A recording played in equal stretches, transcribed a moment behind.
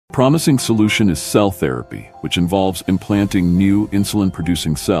Promising solution is cell therapy, which involves implanting new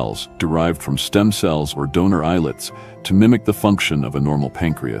insulin-producing cells derived from stem cells or donor islets to mimic the function of a normal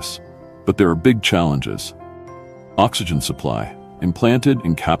pancreas. But there are big challenges. Oxygen supply. Implanted,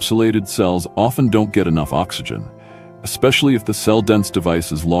 encapsulated cells often don't get enough oxygen, especially if the cell-dense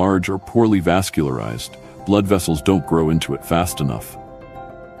device is large or poorly vascularized. Blood vessels don't grow into it fast enough.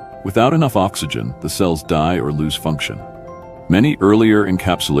 Without enough oxygen, the cells die or lose function. Many earlier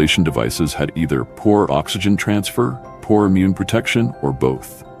encapsulation devices had either poor oxygen transfer, poor immune protection, or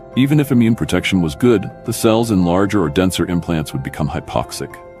both. Even if immune protection was good, the cells in larger or denser implants would become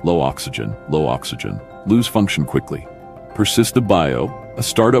hypoxic, low oxygen, lose function quickly. Perista Bio, a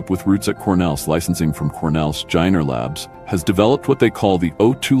startup with roots at Cornell's licensing from Cornell's Giner Labs, has developed what they call the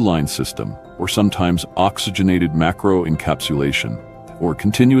O2 line system, or sometimes oxygenated macroencapsulation, or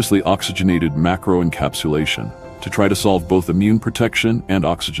continuously oxygenated macroencapsulation, to try to solve both immune protection and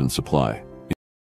oxygen supply.